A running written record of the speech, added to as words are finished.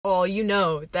all, you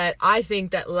know that I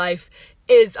think that life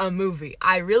is a movie.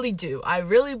 I really do. I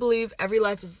really believe every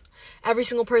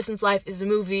single person's life is a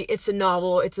movie. It's a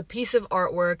novel. It's a piece of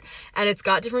artwork, and it's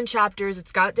got different chapters.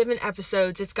 It's got different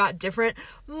episodes. It's got different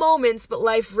moments, but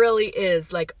life really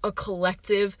is like a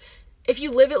collective. If you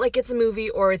live it like it's a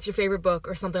movie or it's your favorite book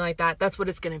or something like that, that's what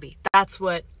it's going to be. That's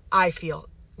what I feel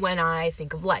when I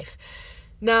think of life.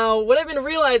 Now, what I've been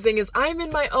realizing is I'm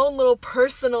in my own little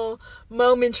personal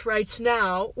moment right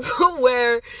now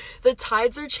where the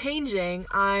tides are changing.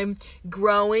 I'm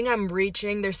growing, I'm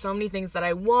reaching. There's so many things that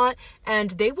I want,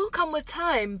 and they will come with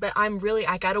time, but I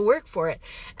gotta work for it.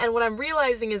 And what I'm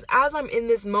realizing is as I'm in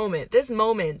this moment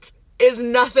is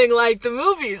nothing like the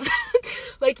movies.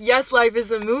 Like, yes, life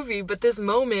is a movie, but this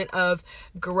moment of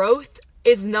growth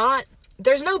is not.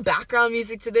 There's no background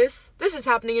music to this. This is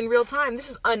happening in real time.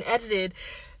 This is unedited.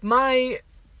 My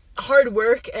hard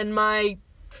work and my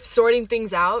sorting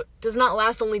things out does not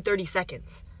last only 30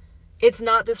 seconds. It's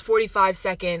not this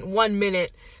 45-second, 1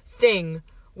 minute thing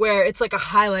where it's like a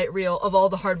highlight reel of all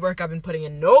the hard work I've been putting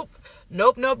in. Nope.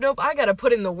 I gotta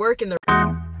put in the work and the...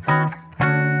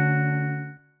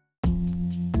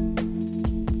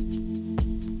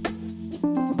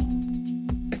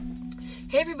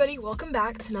 Hey everybody, welcome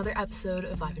back to another episode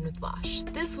of Vibin' with Vosh.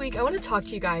 This week I want to talk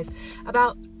to you guys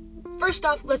about, first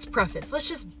off, let's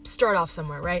just start off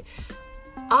somewhere, right?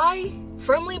 I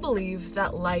firmly believe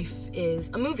that life is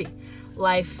a movie.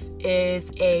 Life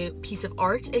is a piece of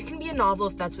art. It can be a novel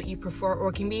if that's what you prefer, or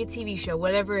it can be a TV show,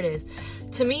 whatever it is.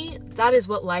 To me, that is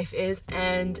what life is,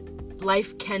 and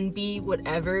life can be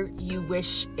whatever you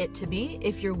wish it to be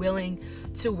if you're willing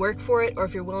to work for it, or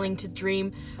if you're willing to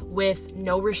dream with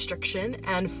no restriction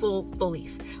and full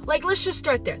belief. Like, let's just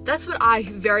start there. That's what I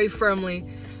very firmly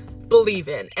believe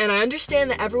in. And I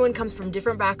understand that everyone comes from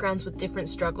different backgrounds with different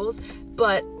struggles,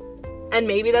 and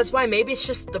maybe that's why, maybe it's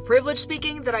just the privilege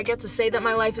speaking that I get to say that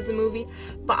my life is a movie,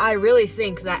 but I really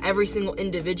think that every single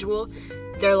individual,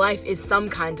 their life is some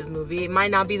kind of movie. It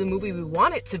might not be the movie we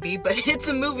want it to be, but it's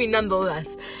a movie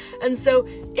nonetheless. And so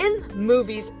in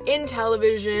movies, in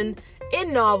television,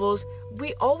 in novels,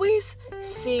 we always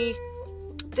see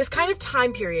this kind of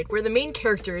time period where the main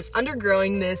character is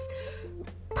undergoing this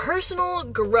personal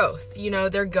growth. You know,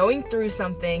 they're going through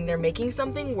something, they're making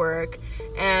something work,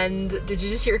 and did you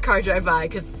just hear a car drive by?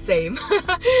 Because same.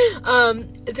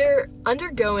 They're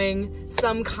undergoing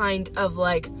some kind of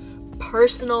like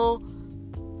personal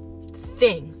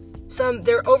thing.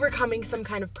 They're overcoming some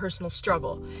kind of personal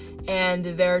struggle, and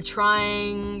they're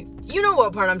trying, you know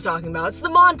what part I'm talking about. It's the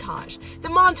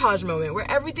montage moment where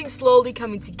everything's slowly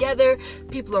coming together.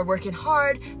 People are working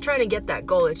hard, trying to get that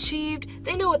goal achieved.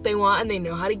 They know what they want and they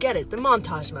know how to get it. The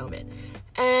montage moment.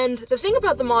 And the thing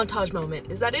about the montage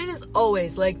moment is that it is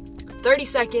always like 30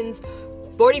 seconds,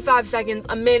 45 seconds,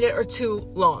 a minute or two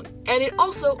long. And it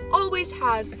also always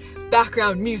has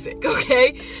background music,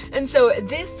 okay? And so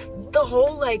the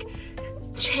whole like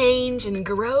change and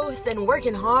growth and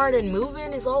working hard and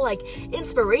moving is all like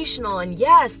inspirational, and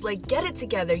yes, like, get it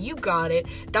together, you got it.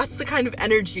 That's the kind of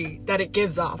energy that it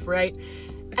gives off, right?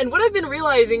 And what I've been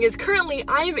realizing is currently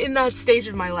I am in that stage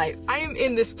of my life. I am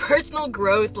in this personal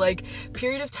growth like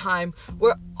period of time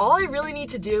where all I really need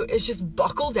to do is just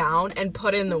buckle down and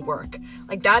put in the work.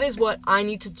 Like, that is what I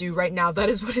need to do right now. That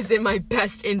is what is in my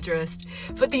best interest.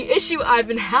 But the issue I've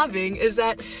been having is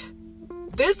that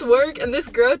this work and this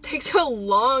growth takes a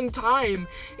long time.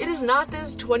 It is not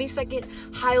this 20-second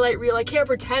highlight reel. I can't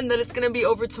pretend that it's going to be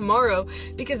over tomorrow,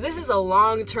 because this is a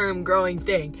long-term growing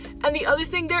thing. And the other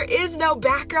thing, there is no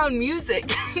background music.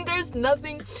 There's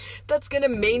nothing that's going to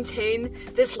maintain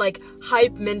this like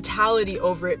hype mentality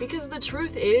over it, because the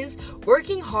truth is,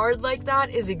 working hard like that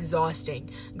is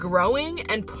exhausting. Growing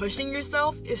and pushing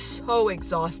yourself is so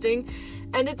exhausting,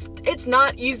 and it's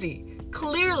not easy.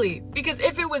 Clearly, because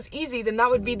if it was easy, then that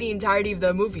would be the entirety of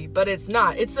the movie, but it's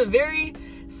not. It's a very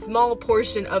small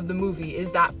portion of the movie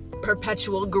is that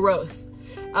perpetual growth.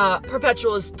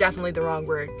 Perpetual is definitely the wrong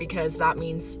word, because that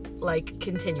means like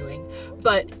continuing.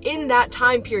 But in that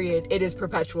time period, it is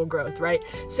perpetual growth, right?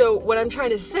 So what I'm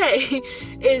trying to say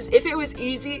is, if it was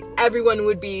easy, everyone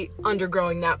would be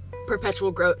undergoing that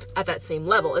perpetual growth at that same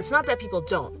level. It's not that people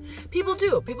don't. People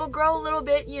do. People grow a little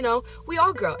bit, you know. We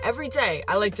all grow every day.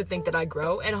 I like to think that I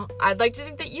grow, and I'd like to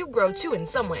think that you grow too in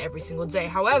some way every single day.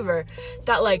 However,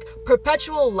 that like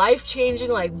perpetual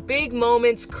life-changing, like big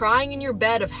moments, crying in your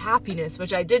bed of happiness,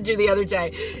 which I did do the other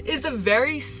day, is a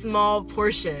very small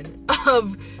portion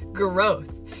of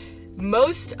growth.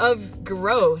 Most of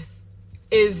growth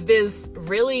is this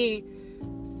really,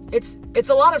 it's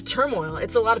a lot of turmoil,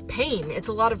 it's a lot of pain, it's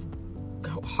a lot of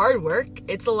hard work,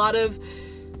 it's a lot of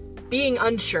being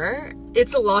unsure,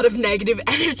 it's a lot of negative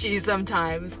energy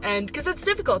sometimes, and because it's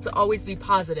difficult to always be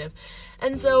positive.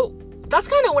 And so that's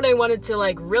kind of what I wanted to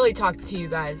like really talk to you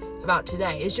guys about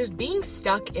today, is just being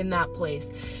stuck in that place.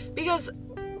 Because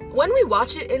when we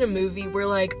watch it in a movie, we're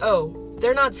like, oh,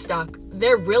 they're not stuck,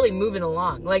 they're really moving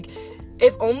along. Like,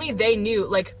 if only they knew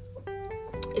what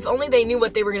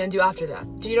they were gonna do after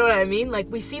that. Do you know what I mean? Like,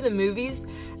 we see the movies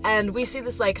and we see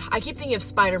this, like, I keep thinking of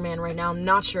Spider-Man right now, I'm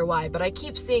not sure why, but I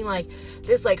keep seeing like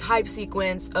this like hype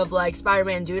sequence of like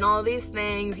Spider-Man doing all of these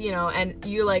things, you know, and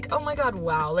you're like, oh my god,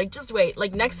 wow, like, just wait,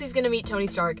 like, next he's gonna meet Tony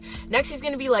Stark, next he's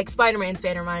gonna be like Spider-Man,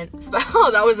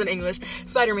 oh, that wasn't English,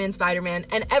 Spider-Man,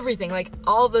 and everything, like,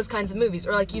 all of those kinds of movies.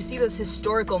 Or like, you see those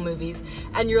historical movies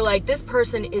and you're like, this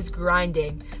person is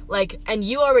grinding, like, and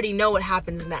you already know what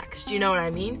happens next. You know what I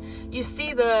mean? You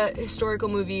see the historical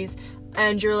movies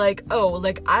and you're like, oh,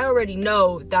 like, I already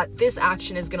know that this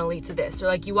action is gonna lead to this. Or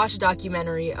like, you watch a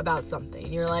documentary about something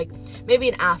and you're like, maybe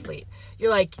an athlete, you're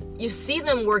like, you see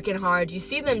them working hard, you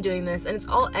see them doing this, and it's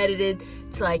all edited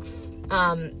to like,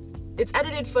 it's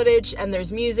edited footage, and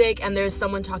there's music, and there's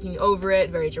someone talking over it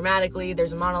very dramatically,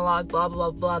 there's a monologue, blah,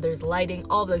 blah, blah, blah, there's lighting,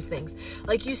 all those things.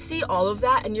 Like, you see all of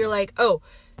that, and you're like, oh,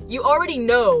 you already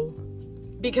know,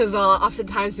 because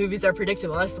oftentimes movies are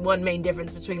predictable. That's the one main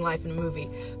difference between life and a movie.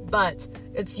 But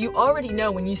you already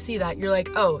know when you see that, you're like,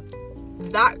 oh,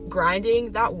 that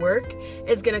grinding, that work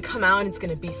is gonna come out and it's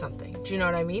gonna be something. Do you know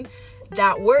what I mean?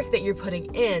 That work that you're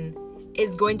putting in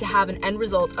is going to have an end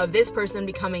result of this person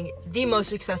becoming the most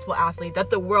successful athlete that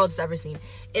the world's ever seen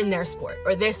in their sport,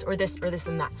 or this, or this, or this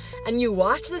and that. And you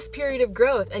watch this period of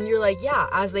growth and you're like, yeah,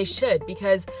 as they should,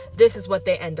 because this is what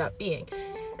they end up being.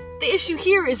 The issue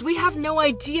here is we have no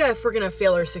idea if we're gonna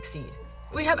fail or succeed.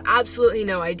 We have absolutely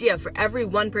no idea. For every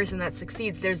one person that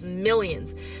succeeds, there's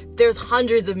millions. There's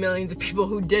hundreds of millions of people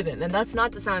who didn't. And that's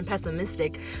not to sound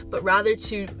pessimistic, but rather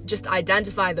to just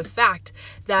identify the fact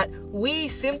that we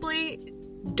simply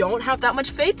don't have that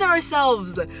much faith in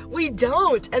ourselves. We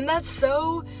don't. And that's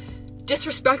so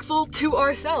disrespectful to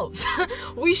ourselves.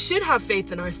 We should have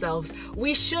faith in ourselves.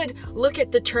 We should look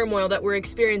at the turmoil that we're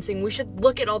experiencing. We should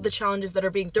look at all the challenges that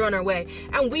are being thrown our way.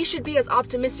 And we should be as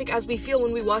optimistic as we feel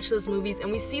when we watch those movies and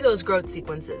we see those growth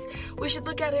sequences. We should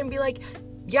look at it and be like,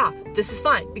 yeah, this is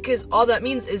fine, because all that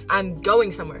means is I'm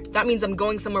going somewhere. That means I'm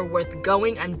going somewhere worth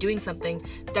going. I'm doing something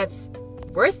that's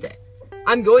worth it.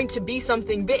 I'm going to be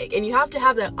something big. And you have to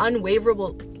have that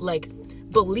unwaverable, like,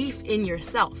 belief in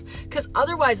yourself, because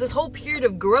otherwise this whole period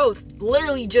of growth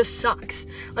literally just sucks.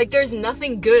 Like, there's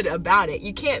nothing good about it.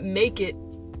 You can't make it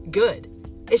good.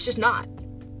 It's just not.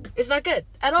 It's not good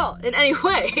at all in any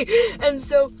way. And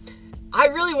so I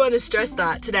really want to stress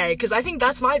that today, because I think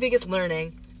that's my biggest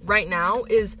learning right now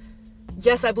is,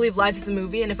 yes, I believe life is a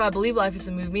movie, and if I believe life is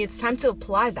a movie, it's time to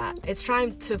apply that. It's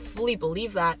time to fully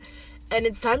believe that, and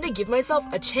it's time to give myself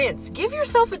a chance. Give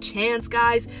yourself a chance,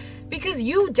 guys. Because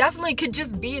you definitely could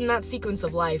just be in that sequence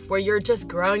of life where you're just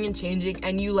growing and changing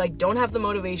and you like don't have the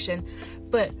motivation.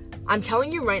 But I'm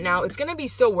telling you right now, it's gonna be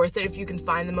so worth it if you can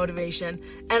find the motivation.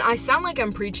 And I sound like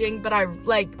I'm preaching, but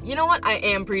you know what? I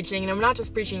am preaching, and I'm not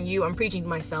just preaching to you, I'm preaching to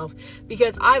myself.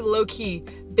 Because I've low-key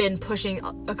been pushing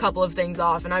a couple of things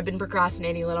off, and I've been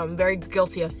procrastinating a little. I'm very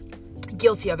guilty of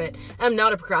it. I'm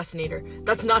not a procrastinator.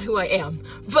 That's not who I am.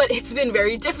 But it's been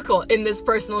very difficult in this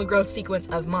personal growth sequence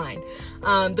of mine.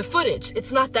 The footage,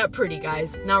 it's not that pretty,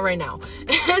 guys. Not right now.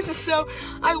 And so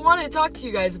I want to talk to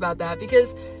you guys about that,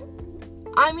 because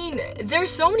I mean, there's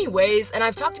so many ways, and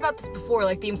I've talked about this before,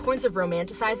 like the importance of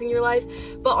romanticizing your life,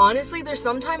 but honestly, there's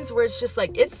some times where it's just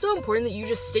like, it's so important that you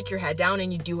just stick your head down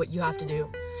and you do what you have to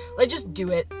do. Like, just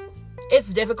do it.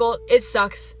 It's difficult, it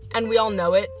sucks, and we all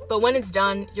know it, but when it's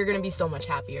done, you're gonna be so much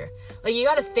happier. Like, you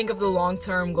gotta think of the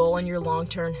long-term goal and your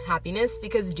long-term happiness,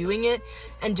 because doing it,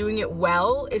 and doing it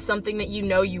well, is something that you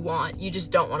know you want, you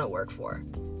just don't want to work for.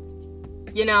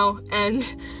 You know,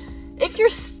 and if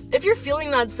you're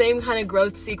feeling that same kind of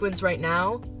growth sequence right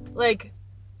now, like,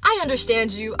 I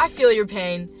understand you, I feel your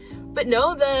pain, but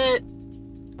know that,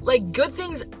 like, good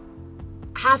things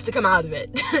have to come out of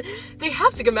it. They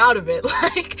have to come out of it.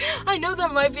 Like, I know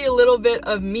that might be a little bit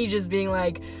of me just being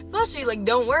like, Vashi, like,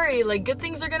 don't worry, like, good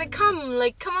things are gonna come,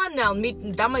 like, come on now.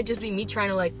 That might just be me trying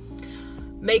to, like,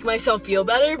 make myself feel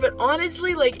better, but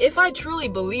honestly, like, if I truly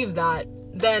believe that,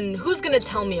 then who's gonna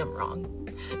tell me I'm wrong?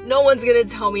 No one's gonna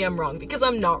tell me I'm wrong, because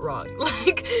I'm not wrong.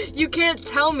 Like, you can't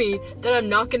tell me that I'm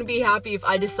not gonna be happy if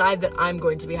I decide that I'm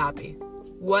going to be happy.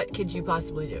 What could you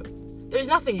possibly do? There's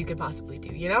nothing you could possibly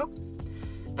do, you know?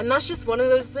 And that's just one of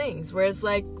those things where it's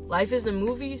like, life is a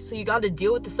movie, so you gotta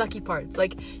deal with the sucky parts.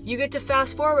 Like, you get to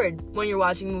fast forward when you're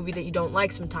watching a movie that you don't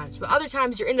like sometimes. But other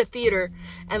times you're in the theater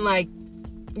and, like,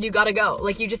 you gotta go.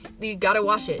 Like, you gotta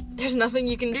watch it. There's nothing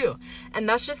you can do. And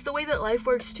that's just the way that life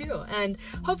works too. And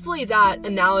hopefully that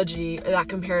analogy or that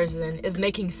comparison is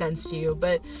making sense to you.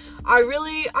 But I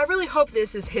really hope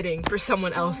this is hitting for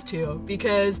someone else too,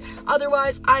 because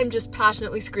otherwise I'm just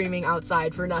passionately screaming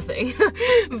outside for nothing.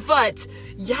 But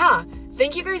yeah,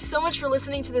 thank you guys so much for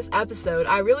listening to this episode.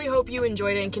 I really hope you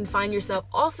enjoyed it and can find yourself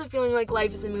also feeling like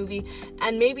life is a movie,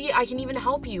 and maybe I can even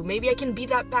help you. Maybe I can be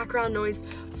that background noise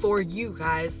for you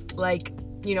guys, like,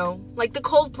 you know, like the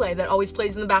Coldplay that always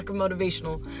plays in the back of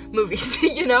motivational movies,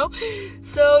 you know?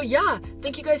 So yeah,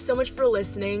 thank you guys so much for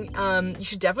listening. You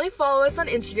should definitely follow us on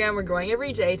Instagram. We're growing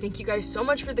every day. Thank you guys so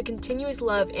much for the continuous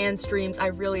love and streams. I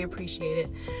really appreciate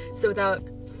it. So without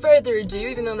further ado,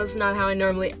 even though that's not how I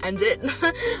normally end it,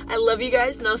 I love you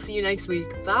guys, and I'll see you next week.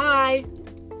 Bye!